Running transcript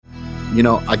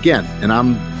Again, and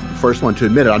I'm the first one to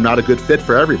admit it, I'm not a good fit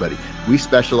for everybody. We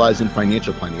specialize in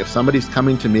financial planning. If somebody's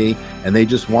coming to me and they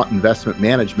just want investment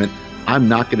management, I'm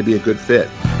not going to be a good fit.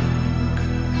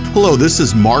 Hello, this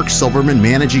is Mark Silverman,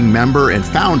 managing member and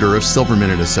founder of Silverman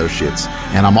 & Associates,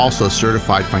 and I'm also a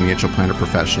certified financial planner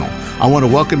professional. I want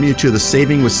to welcome you to the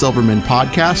Saving with Silverman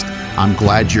podcast. I'm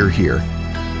glad you're here.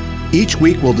 Each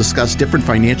week, we'll discuss different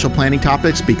financial planning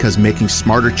topics because making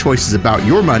smarter choices about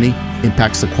your money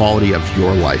impacts the quality of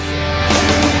your life.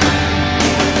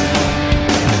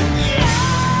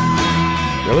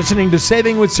 You're listening to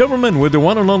Saving with Silverman with the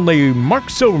one and only Mark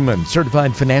Silverman,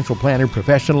 certified financial planner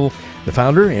professional, the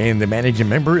founder and the managing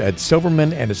member at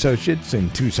Silverman & Associates in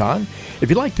Tucson. If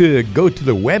you'd like to go to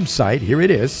the website, here it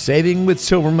is,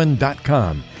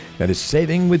 savingwithsilverman.com. That is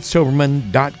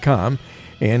savingwithsilverman.com.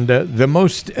 And the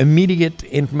most immediate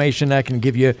information I can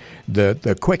give you,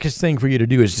 the quickest thing for you to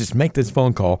do is just make this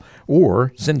phone call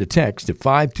or send a text to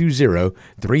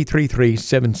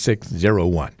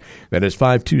 520-333-7601. That is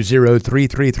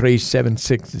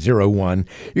 520-333-7601.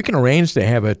 You can arrange to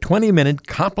have a 20-minute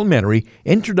complimentary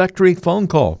introductory phone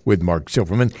call with Mark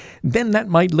Silverman. Then that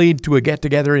might lead to a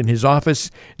get-together in his office.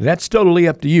 That's totally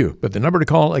up to you. But the number to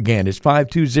call, again, is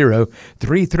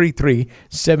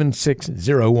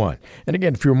 520-333-7601. And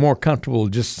again, if you're more comfortable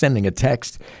just sending a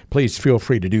text, please feel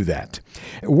free to do that.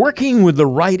 Working with the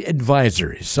right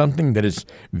advisor is something that is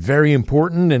very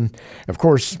important. And of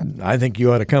course, I think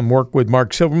you ought to come work with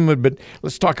Mark Silverman, but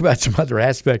let's talk about some other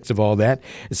aspects of all that.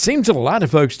 It seems that a lot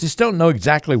of folks just don't know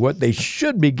exactly what they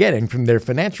should be getting from their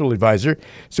financial advisor.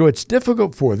 So it's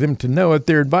difficult for them to know if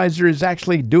their advisor is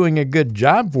actually doing a good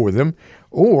job for them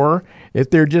or if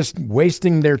they're just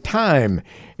wasting their time.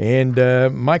 And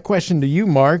my question to you,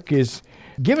 Mark, is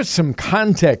give us some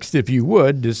context, if you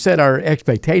would, to set our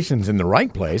expectations in the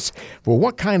right place for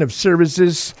what kind of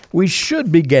services we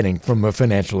should be getting from a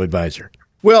financial advisor.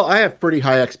 Well, I have pretty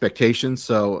high expectations,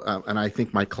 and I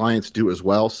think my clients do as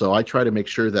well. So I try to make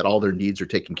sure that all their needs are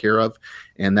taken care of.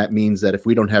 And that means that if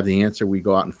we don't have the answer, we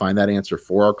go out and find that answer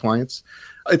for our clients.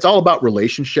 It's all about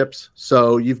relationships.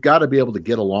 So you've got to be able to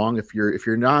get along. If you're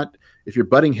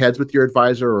butting heads with your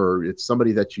advisor, or it's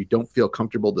somebody that you don't feel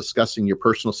comfortable discussing your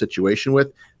personal situation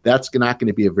with, that's not going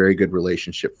to be a very good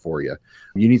relationship for you.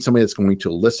 You need somebody that's going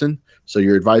to listen. So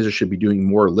your advisor should be doing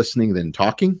more listening than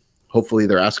talking. Hopefully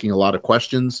they're asking a lot of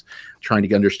questions, trying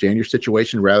to understand your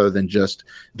situation rather than just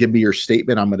give me your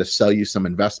statement. I'm going to sell you some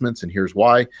investments and here's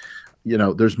why.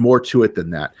 There's more to it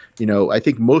than that. I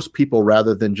think most people,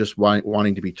 rather than just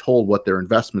wanting to be told what their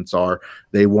investments are,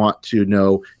 they want to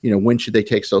know, when should they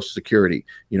take Social Security?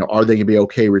 Are they going to be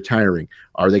okay retiring?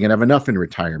 Are they going to have enough in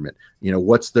retirement?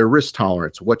 What's their risk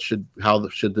tolerance? How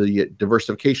should the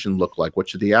diversification look like? What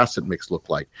should the asset mix look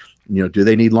like? Do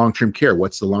they need long-term care?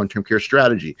 What's the long-term care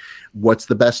strategy? What's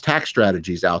the best tax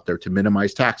strategies out there to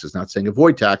minimize taxes? Not saying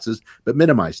avoid taxes, but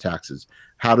minimize taxes.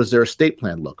 How does their estate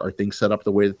plan look? Are things set up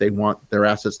the way that they want their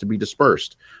assets to be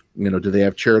dispersed? Do they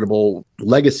have charitable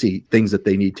legacy things that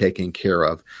they need taken care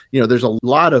of? There's a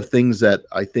lot of things that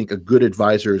I think a good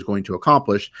advisor is going to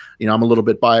accomplish. I'm a little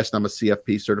bit biased. I'm a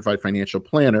CFP, certified financial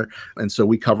planner. And so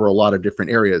we cover a lot of different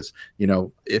areas.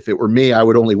 If it were me, I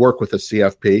would only work with a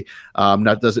CFP.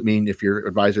 That doesn't mean if your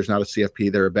advisor is not a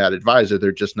CFP, they're a bad advisor.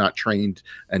 They're just not trained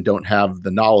and don't have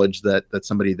the knowledge that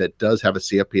somebody that does have a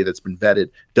CFP that's been vetted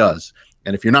does.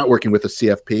 And if you're not working with a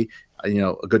CFP,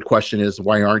 a good question is,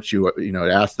 why aren't you,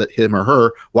 ask that him or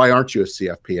her, why aren't you a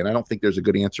CFP? And I don't think there's a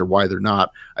good answer why they're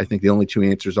not. I think the only two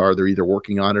answers are they're either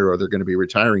working on it or they're going to be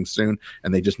retiring soon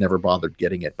and they just never bothered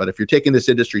getting it. But if you're taking this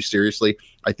industry seriously,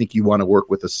 I think you want to work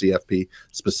with a CFP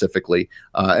specifically.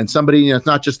 And somebody, it's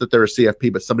not just that they're a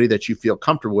CFP, but somebody that you feel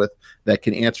comfortable with that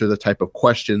can answer the type of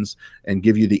questions and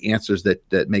give you the answers that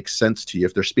make sense to you.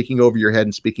 If they're speaking over your head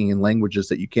and speaking in languages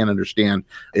that you can't understand,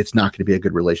 it's not going to be a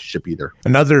good relationship either.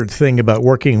 Another thing about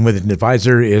working with an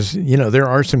advisor is, there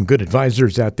are some good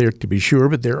advisors out there to be sure,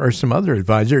 but there are some other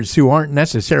advisors who aren't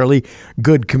necessarily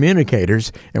good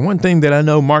communicators. And one thing that I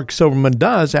know Mark Silverman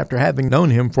does, after having known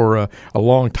him for a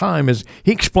long time, is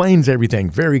he explains everything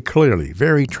very clearly,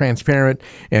 very transparent.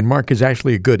 And Mark is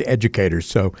actually a good educator.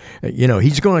 So,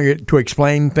 he's going to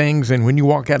explain things. And when you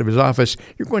walk out of his office,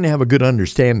 you're going to have a good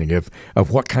understanding of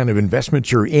what kind of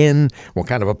investments you're in, what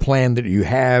kind of a plan that you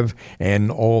have,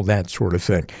 and all that sort of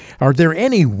thing. Are there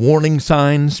any warning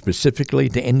signs specifically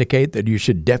to indicate that you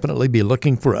should definitely be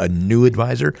looking for a new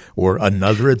advisor or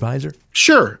another advisor?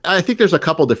 Sure. I think there's a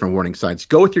couple different warning signs.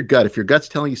 Go with your gut. If your gut's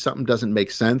telling you something doesn't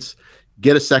make sense,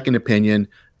 get a second opinion.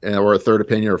 or a third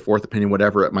opinion or fourth opinion,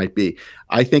 whatever it might be.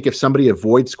 I think if somebody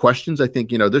avoids questions, I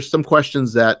think, there's some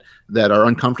questions that are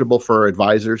uncomfortable for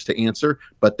advisors to answer,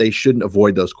 but they shouldn't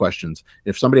avoid those questions.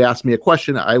 If somebody asks me a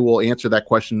question, I will answer that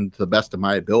question to the best of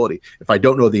my ability. If I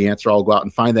don't know the answer, I'll go out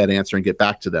and find that answer and get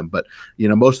back to them. But,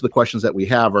 most of the questions that we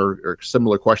have are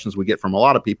similar questions we get from a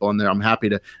lot of people. And I'm happy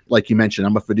to, like you mentioned,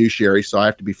 I'm a fiduciary, so I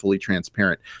have to be fully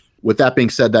transparent. With that being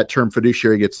said, that term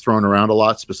fiduciary gets thrown around a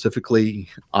lot, specifically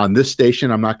on this station.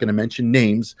 I'm not going to mention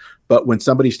names, but when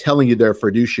somebody's telling you they're a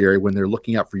fiduciary, when they're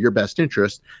looking out for your best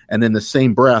interest, and in the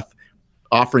same breath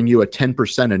offering you a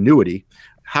 10% annuity,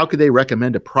 how could they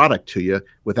recommend a product to you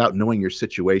without knowing your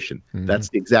situation? Mm-hmm. That's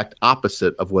the exact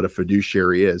opposite of what a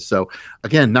fiduciary is. So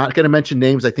again, not going to mention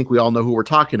names. I think we all know who we're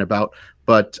talking about,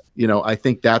 but I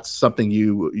think that's something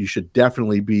you should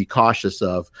definitely be cautious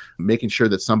of, making sure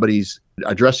that somebody's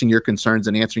addressing your concerns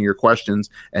and answering your questions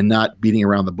and not beating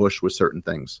around the bush with certain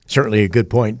things. Certainly a good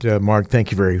point, Mark.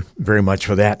 Thank you very, very much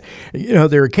for that.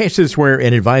 There are cases where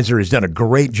an advisor has done a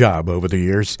great job over the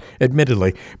years,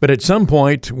 admittedly, but at some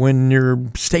point when your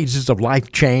stages of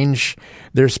life change,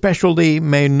 their specialty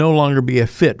may no longer be a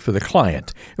fit for the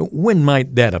client. When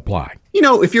might that apply?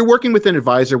 If you're working with an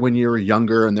advisor when you're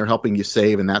younger and they're helping you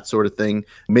save and that sort of thing,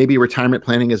 maybe retirement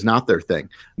planning is not their thing.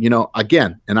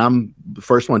 Again, and I'm the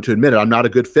first one to admit it, I'm not a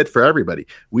good fit for everybody.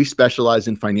 We specialize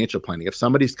in financial planning. If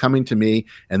somebody's coming to me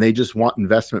and they just want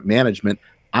investment management,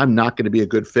 I'm not going to be a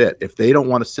good fit. If they don't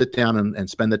want to sit down and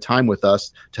spend the time with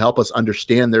us to help us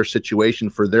understand their situation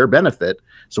for their benefit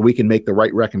so we can make the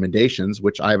right recommendations,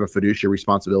 which I have a fiduciary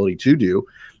responsibility to do,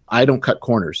 I don't cut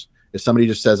corners. If somebody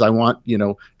just says, I want,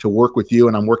 to work with you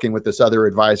and I'm working with this other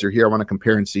advisor here, I want to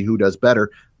compare and see who does better,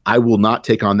 I will not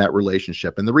take on that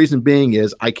relationship. And the reason being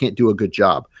is I can't do a good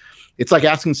job. It's like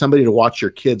asking somebody to watch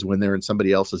your kids when they're in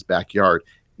somebody else's backyard.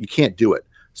 You can't do it.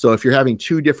 So if you're having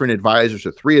 2 different advisors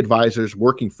or 3 advisors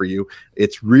working for you,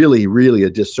 it's really, really a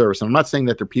disservice. And I'm not saying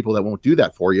that there are people that won't do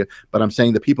that for you, but I'm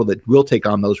saying the people that will take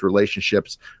on those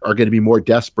relationships are going to be more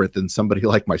desperate than somebody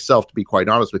like myself, to be quite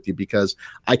honest with you, because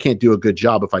I can't do a good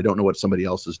job if I don't know what somebody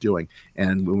else is doing.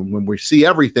 And when we see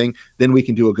everything, then we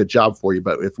can do a good job for you.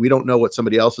 But if we don't know what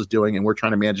somebody else is doing and we're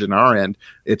trying to manage it on our end,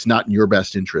 it's not in your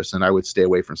best interest. And I would stay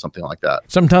away from something like that.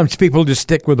 Sometimes people just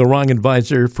stick with the wrong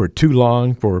advisor for too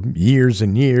long, for years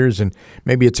and years, and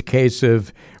maybe it's a case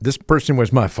of this person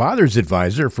was my father's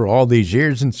advisor for all these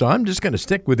years, and so I'm just going to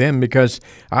stick with them because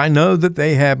I know that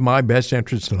they have my best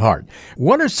interests at heart.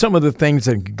 What are some of the things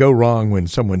that can go wrong when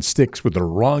someone sticks with the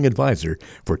wrong advisor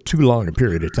for too long a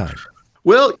period of time?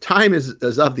 Well, time is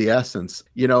of the essence,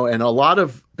 and a lot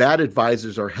of bad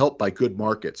advisors are helped by good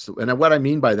markets. And what I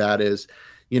mean by that is,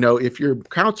 if your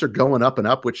accounts are going up and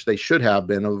up, which they should have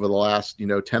been over the last,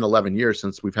 10, 11 years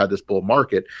since we've had this bull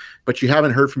market, but you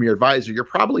haven't heard from your advisor, you're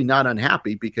probably not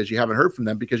unhappy because you haven't heard from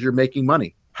them because you're making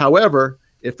money. However,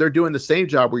 if they're doing the same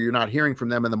job where you're not hearing from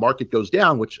them and the market goes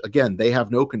down, which again, they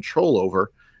have no control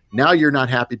over, now you're not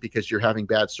happy because you're having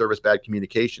bad service, bad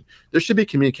communication. There should be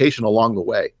communication along the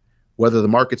way, whether the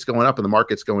market's going up and the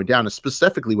market's going down. And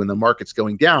specifically when the market's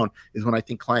going down is when I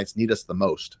think clients need us the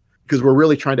most, because we're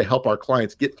really trying to help our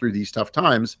clients get through these tough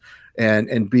times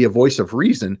and be a voice of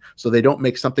reason so they don't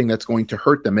make something that's going to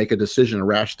hurt them, make a decision, a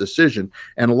rash decision.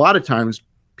 And a lot of times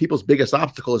people's biggest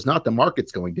obstacle is not the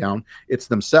market's going down, it's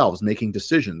themselves making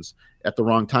decisions at the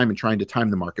wrong time and trying to time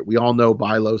the market. We all know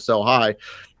buy low, sell high.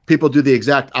 People do the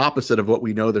exact opposite of what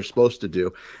we know they're supposed to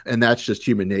do. And that's just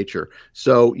human nature.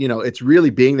 So, it's really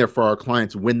being there for our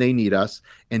clients when they need us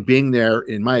and being there,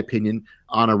 in my opinion,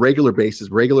 on a regular basis,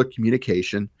 regular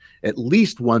communication, at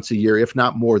least once a year, if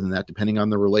not more than that, depending on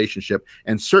the relationship,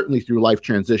 and certainly through life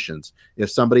transitions.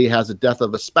 If somebody has a death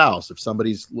of a spouse, if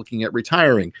somebody's looking at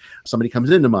retiring, somebody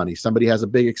comes into money, somebody has a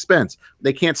big expense,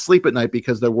 they can't sleep at night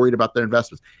because they're worried about their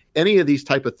investments. Any of these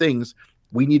type of things,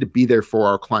 we need to be there for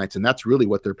our clients, and that's really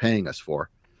what they're paying us for.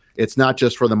 It's not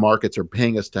just for the markets or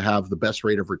paying us to have the best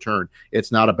rate of return.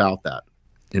 It's not about that,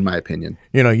 in my opinion.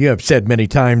 You have said many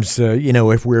times,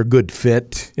 if we're a good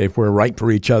fit, if we're right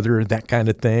for each other, that kind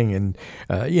of thing. And,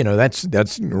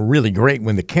 that's really great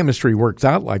when the chemistry works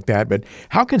out like that. But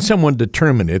how can someone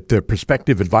determine if the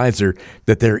prospective advisor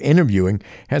that they're interviewing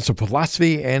has a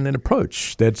philosophy and an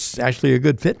approach that's actually a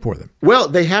good fit for them? Well,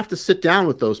 they have to sit down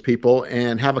with those people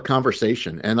and have a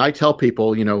conversation. And I tell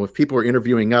people, if people are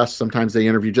interviewing us, sometimes they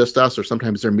interview just us or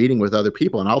sometimes they're meeting with other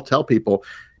people. And I'll tell people,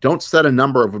 don't set a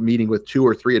number of a meeting with 2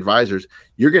 or 3 advisors.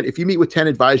 If you meet with 10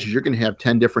 advisors, you're going to have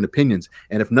 10 different opinions.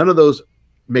 And if none of those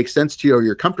makes sense to you or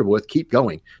you're comfortable with, keep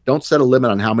going. Don't set a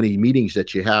limit on how many meetings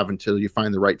that you have until you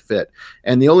find the right fit.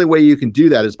 And the only way you can do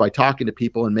that is by talking to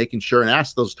people and making sure and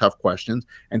ask those tough questions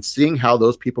and seeing how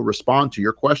those people respond to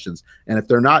your questions. And if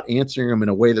they're not answering them in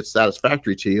a way that's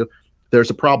satisfactory to you, there's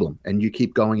a problem, and you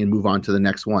keep going and move on to the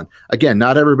next one. Again,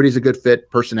 not everybody's a good fit.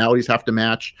 Personalities have to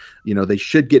match. They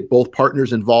should get both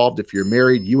partners involved. If you're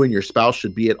married, you and your spouse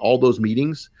should be at all those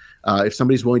meetings. If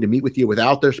somebody's willing to meet with you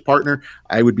without their partner,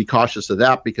 I would be cautious of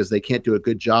that, because they can't do a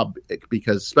good job,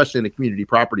 because especially in a community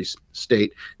property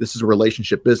state, this is a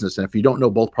relationship business. And if you don't know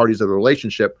both parties of the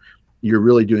relationship, you're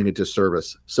really doing a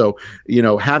disservice. So,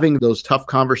 having those tough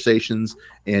conversations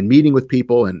and meeting with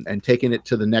people and taking it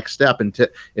to the next step. And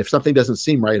if something doesn't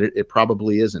seem right, it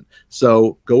probably isn't.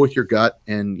 So go with your gut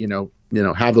and,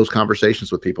 have those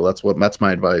conversations with people. That's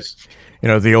my advice.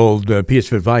 The old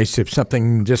piece of advice, if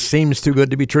something just seems too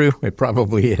good to be true, it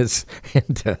probably is.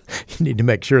 And you need to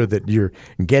make sure that you're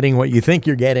getting what you think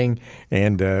you're getting.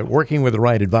 And working with the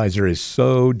right advisor is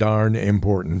so darn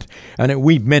important. And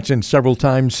we've mentioned several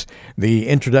times the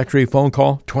introductory phone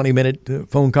call,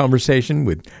 20-minute phone conversation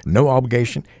with no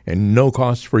obligation and no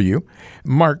cost for you.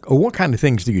 Mark, what kind of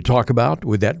things do you talk about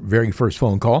with that very first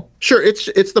phone call? Sure.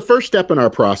 It's the first step in our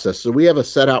process. So we have a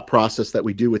set out process that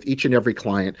we do with each and every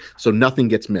client, so nothing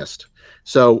gets missed.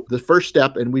 So the first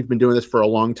step, and we've been doing this for a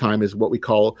long time, is what we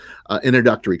call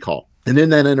introductory call. And in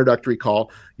that introductory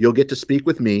call, you'll get to speak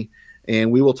with me,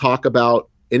 and we will talk about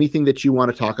anything that you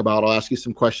want to talk about. I'll ask you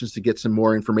some questions to get some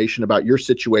more information about your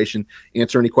situation,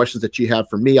 answer any questions that you have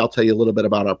for me. I'll tell you a little bit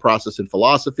about our process and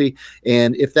philosophy.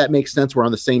 And if that makes sense, we're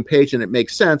on the same page and it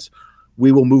makes sense,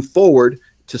 we will move forward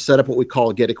to set up what we call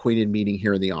a get acquainted meeting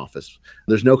here in the office.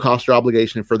 There's no cost or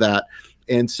obligation for that.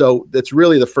 And so that's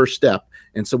really the first step.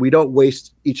 And so we don't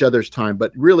waste each other's time,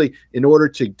 but really in order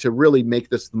to really make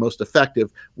this the most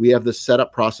effective, we have this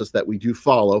setup process that we do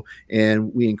follow.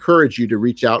 And we encourage you to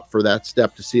reach out for that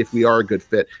step to see if we are a good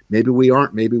fit. Maybe we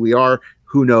aren't, maybe we are.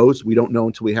 Who knows? We don't know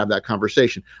until we have that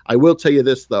conversation. I will tell you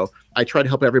this, though. I try to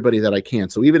help everybody that I can.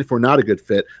 So even if we're not a good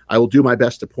fit, I will do my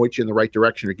best to point you in the right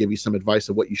direction or give you some advice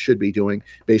of what you should be doing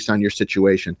based on your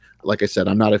situation. Like I said,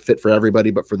 I'm not a fit for everybody,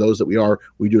 but for those that we are,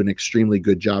 we do an extremely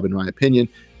good job, in my opinion.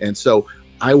 And so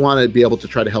I want to be able to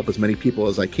try to help as many people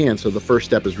as I can. So the first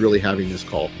step is really having this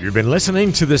call. You've been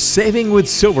listening to the Saving with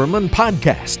Silverman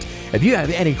podcast. If you have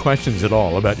any questions at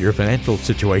all about your financial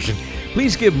situation,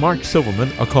 please give Mark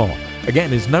Silverman a call.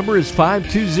 Again, his number is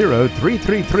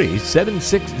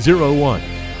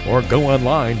 520-333-7601, or go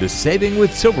online to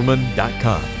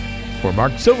savingwithsilverman.com. For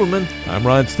Mark Silverman, I'm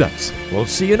Ron Stutz. We'll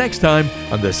see you next time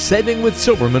on the Saving with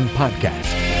Silverman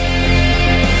podcast.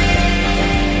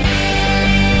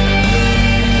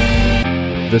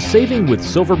 The Saving with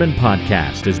Silverman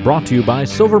podcast is brought to you by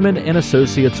Silverman &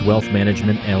 Associates Wealth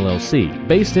Management, LLC,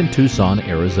 based in Tucson,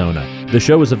 Arizona. The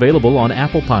show is available on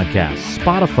Apple Podcasts,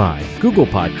 Spotify, Google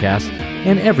Podcasts,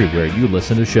 and everywhere you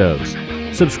listen to shows.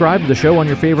 Subscribe to the show on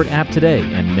your favorite app today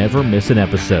and never miss an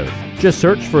episode. Just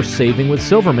search for Saving with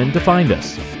Silverman to find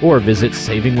us, or visit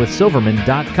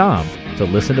savingwithsilverman.com to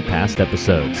listen to past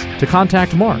episodes, to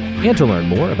contact Mark, and to learn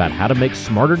more about how to make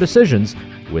smarter decisions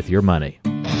with your money.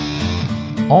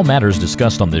 All matters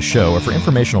discussed on this show are for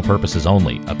informational purposes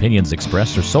only. Opinions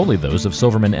expressed are solely those of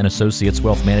Silverman & Associates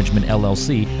Wealth Management,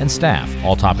 LLC, and staff.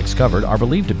 All topics covered are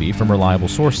believed to be from reliable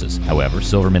sources. However,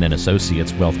 Silverman &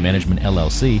 Associates Wealth Management,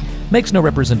 LLC, makes no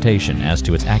representation as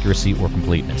to its accuracy or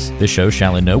completeness. This show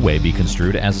shall in no way be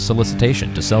construed as a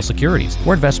solicitation to sell securities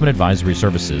or investment advisory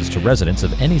services to residents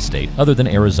of any state other than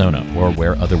Arizona or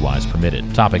where otherwise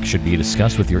permitted. Topics should be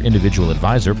discussed with your individual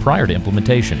advisor prior to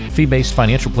implementation. Fee-based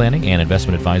financial planning and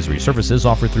investment advisory services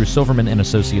offered through Silverman &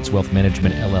 Associates Wealth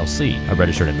Management, LLC, a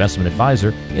registered investment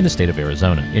advisor in the state of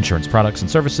Arizona. Insurance products and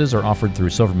services are offered through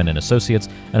Silverman & Associates,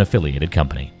 an affiliated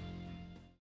company.